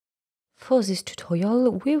For this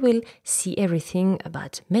tutorial, we will see everything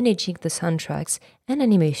about managing the soundtracks and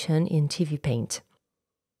animation in TVPaint.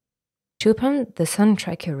 To open the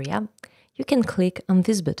soundtrack area, you can click on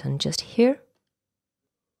this button just here,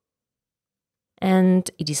 and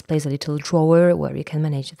it displays a little drawer where you can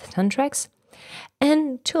manage the soundtracks.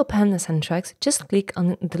 And to open the soundtracks, just click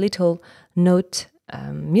on the little note,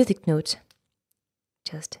 music note,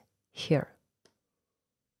 just here.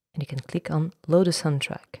 And you can click on Load a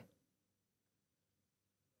Soundtrack.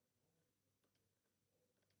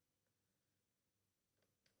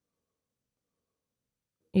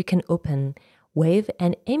 You can open WAV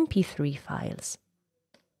and MP3 files,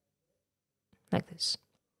 like this.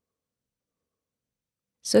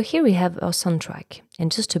 So here we have our soundtrack, and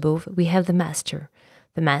just above we have the master.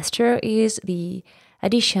 The master is the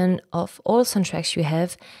addition of all soundtracks you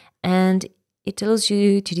have, and it allows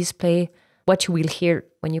you to display what you will hear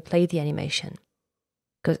when you play the animation.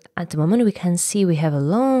 Because at the moment we can see we have a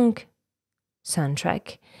long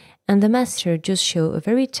soundtrack, and the master just shows a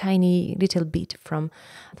very tiny little bit from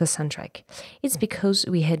the soundtrack. It's because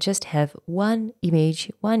we just have one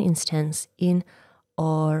image, one instance in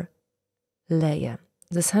our layer.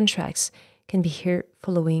 The soundtracks can be here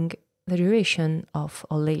following the duration of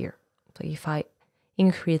a layer. So if I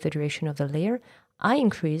increase the duration of the layer, I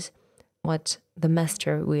increase what the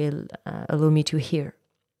master will allow me to hear.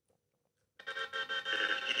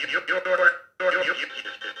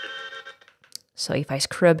 So if I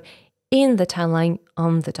scrub in the timeline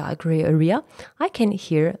on the dark gray area, I can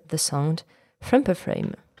hear the sound frame per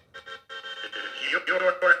frame.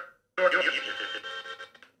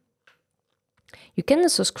 You can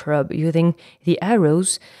also scrub using the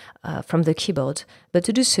arrows from the keyboard, but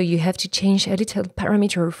to do so you have to change a little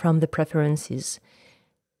parameter from the preferences.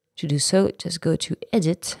 To do so, just go to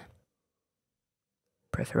Edit,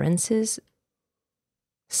 Preferences,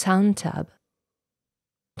 Sound tab,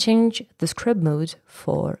 change the scrub mode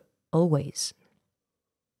for Always.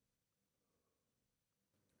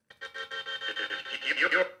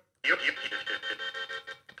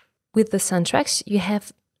 With the soundtracks, you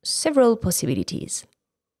have several possibilities.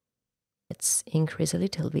 Let's increase a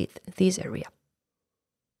little bit this area.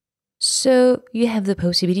 So you have the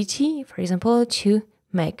possibility, for example, to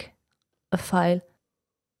make a file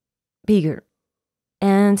bigger.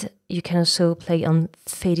 And you can also play on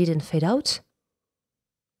fade in and fade out.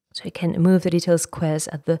 So you can move the little squares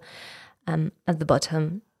at the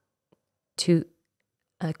bottom to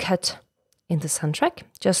cut in the soundtrack,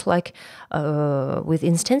 just like with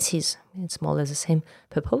instances. It's more or less the same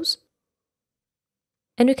purpose.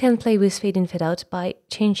 And you can play with fade in, fade out by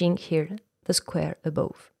changing here the square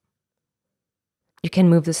above. You can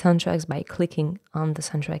move the soundtracks by clicking on the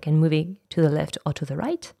soundtrack and moving to the left or to the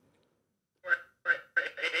right.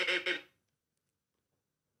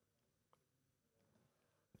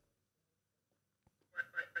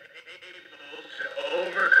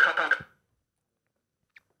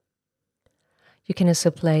 You can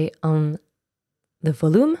also play on the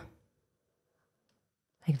volume,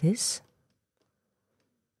 like this.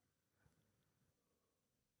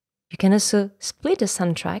 You can also split a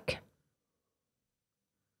soundtrack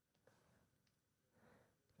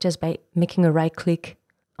just by making a right click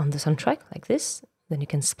on the soundtrack, like this. Then you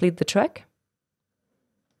can split the track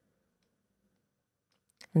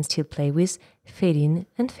and still play with fade in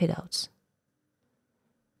and fade outs.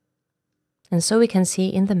 And so we can see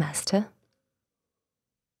in the master,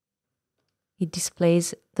 it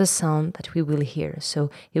displays the sound that we will hear.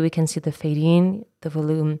 So here we can see the fade in, the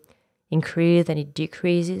volume increase, then it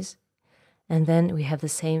decreases. And then we have the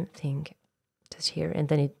same thing just here, and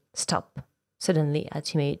then it stops suddenly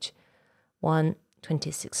at image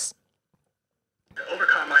 126.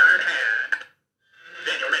 Overcome my iron hand.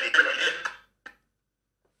 Then you're ready to hit.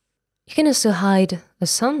 You can also hide a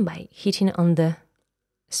sound by hitting on the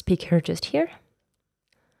speaker just here.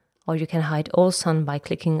 Or you can hide all sound by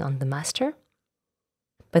clicking on the master.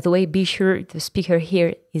 By the way, be sure the speaker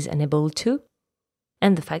here is enabled too,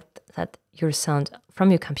 and the fact that your sound from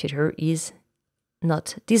your computer is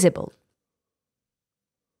not disabled.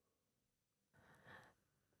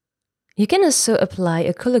 You can also apply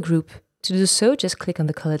a color group. To do so, just click on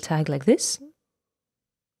the color tag like this.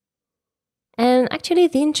 And actually,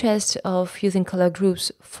 the interest of using color groups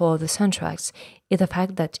for the soundtracks is the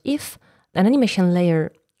fact that if an animation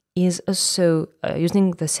layer is also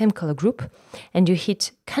using the same color group and you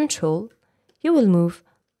hit Ctrl, you will move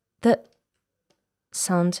the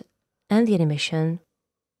sound and the animation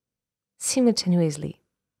simultaneously.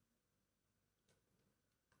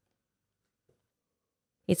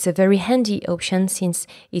 It's a very handy option since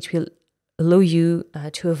it will allow you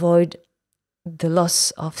to avoid the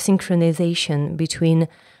loss of synchronization between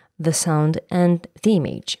the sound and the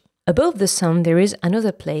image. Above the sound, there is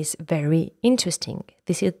another place very interesting.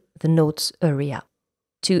 This is the notes area.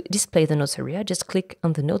 To display the notes area, just click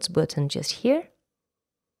on the notes button just here.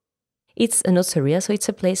 It's a notes area, so it's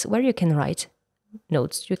a place where you can write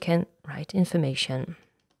notes, you can write information.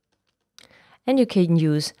 And you can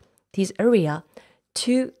use this area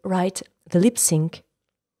to write the lip sync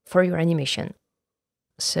for your animation.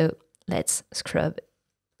 So let's scrub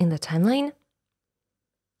in the timeline.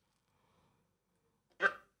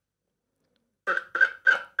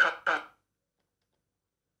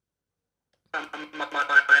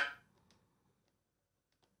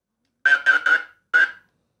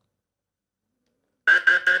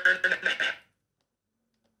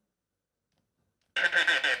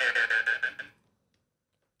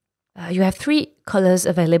 You have three colors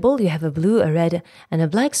available. You have a blue, a red, and a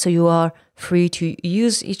black, so you are free to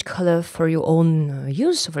use each color for your own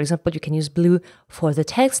use. So for example, you can use blue for the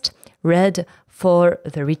text, red for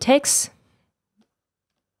the retext.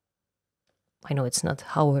 I know it's not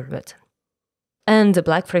however, but... And the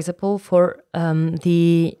black, for example, for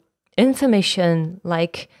the information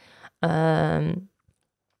like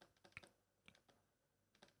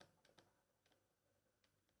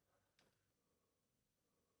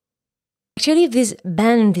actually, this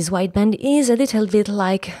band, this white band, is a little bit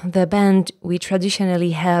like the band we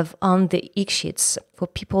traditionally have on the ink sheets for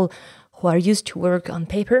people who are used to work on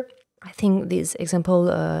paper. I think this example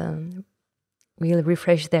will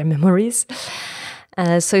refresh their memories.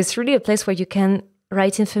 So it's really a place where you can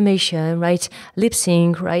write information, write lip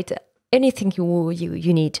sync, write anything you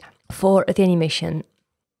need for the animation.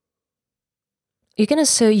 You can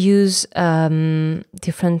also use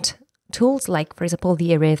different tools, like for example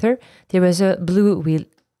the eraser. The eraser blue will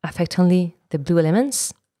affect only the blue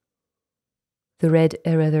elements. The red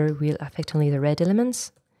eraser will affect only the red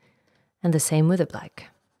elements. And the same with the black.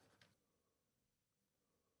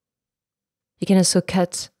 You can also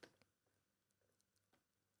cut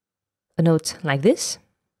a note like this.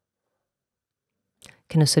 You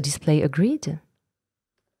can also display a grid.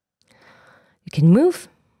 You can move.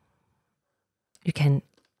 You can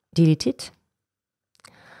delete it.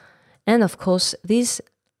 And of course, these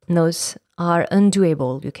notes are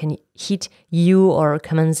undoable. You can hit U or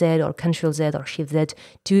Command Z or Control Z or Shift Z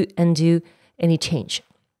to undo any change.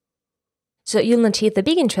 So you'll notice the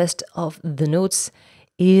big interest of the notes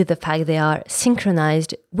is the fact they are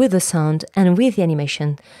synchronized with the sound and with the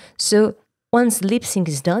animation. So once lip sync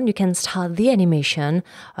is done, you can start the animation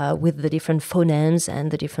with the different phonemes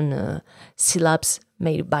and the different syllables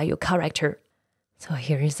made by your character. So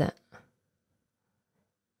here is an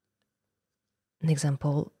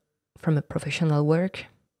example from a professional work.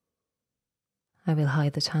 I will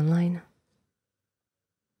hide the timeline.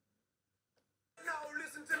 Now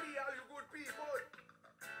listen to me, all you good people.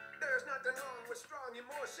 There's nothing wrong with strong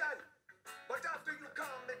emotion. But after you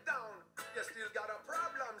calm it down, you still got a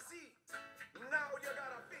problem, see? Now you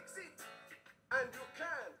gotta fix it. And you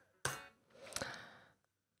can.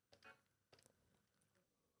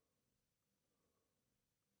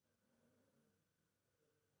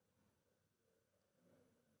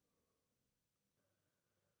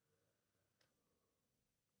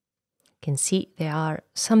 You can see there are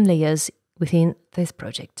some layers within this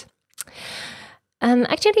project.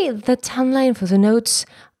 Actually, the timeline for the notes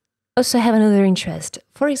also have another interest.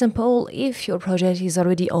 For example, if your project is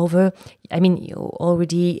already over, I mean, you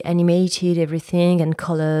already animated everything and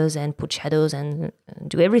colors and put shadows and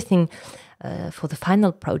do everything for the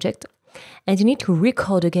final project, and you need to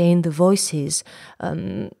record again the voices.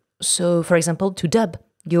 So, for example, to dub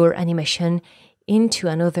your animation into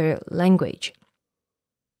another language.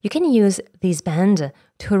 You can use this band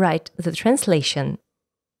to write the translation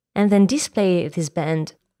and then display this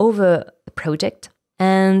band over the project.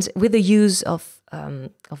 And with the use of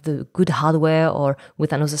the good hardware or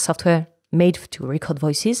with another software made to record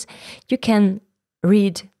voices, you can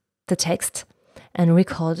read the text and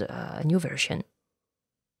record a new version.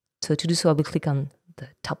 So to do so, I will click on the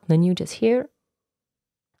top menu just here.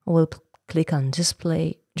 I will click on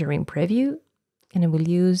Display during Preview, and I will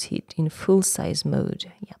use it in full size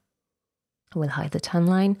mode. Yeah. I will hide the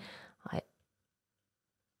timeline. I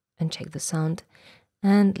uncheck the sound,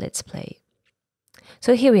 and let's play.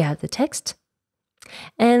 So here we have the text,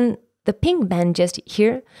 and the pink band just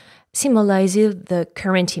here symbolizes the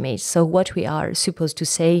current image. So what we are supposed to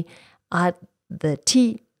say at the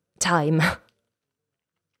T time.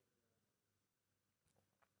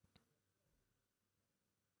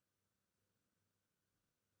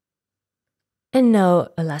 And now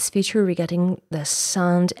a last feature regarding the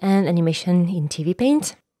sound and animation in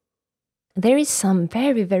TVPaint. There is some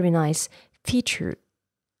very, very nice feature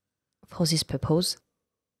for this purpose,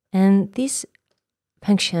 and this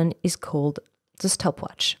function is called the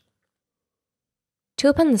stopwatch. To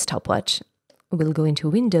open the stopwatch, we'll go into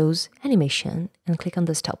Windows, Animation, and click on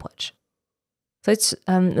the stopwatch. So it's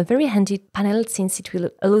a very handy panel since it will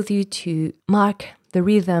allow you to mark the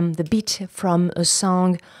rhythm, the beat from a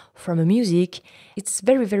song, from a music. It's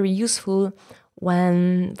very, very useful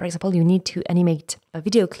when, for example, you need to animate a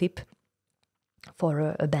video clip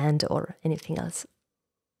for a band or anything else.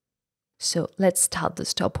 So let's start the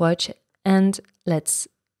stopwatch and let's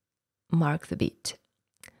mark the beat.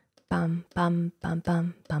 Bam, bam, bam,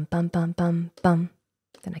 bam, bam, bam, bam, bam, bam.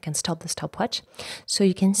 Then I can stop the stopwatch. So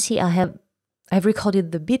you can see I've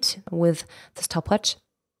recorded the beat with the stopwatch,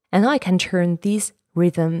 and now I can turn this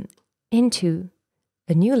rhythm into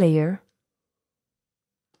a new layer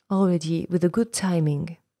already with a good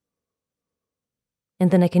timing.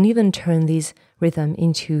 And then I can even turn this rhythm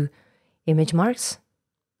into image marks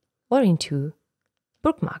or into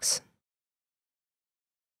bookmarks.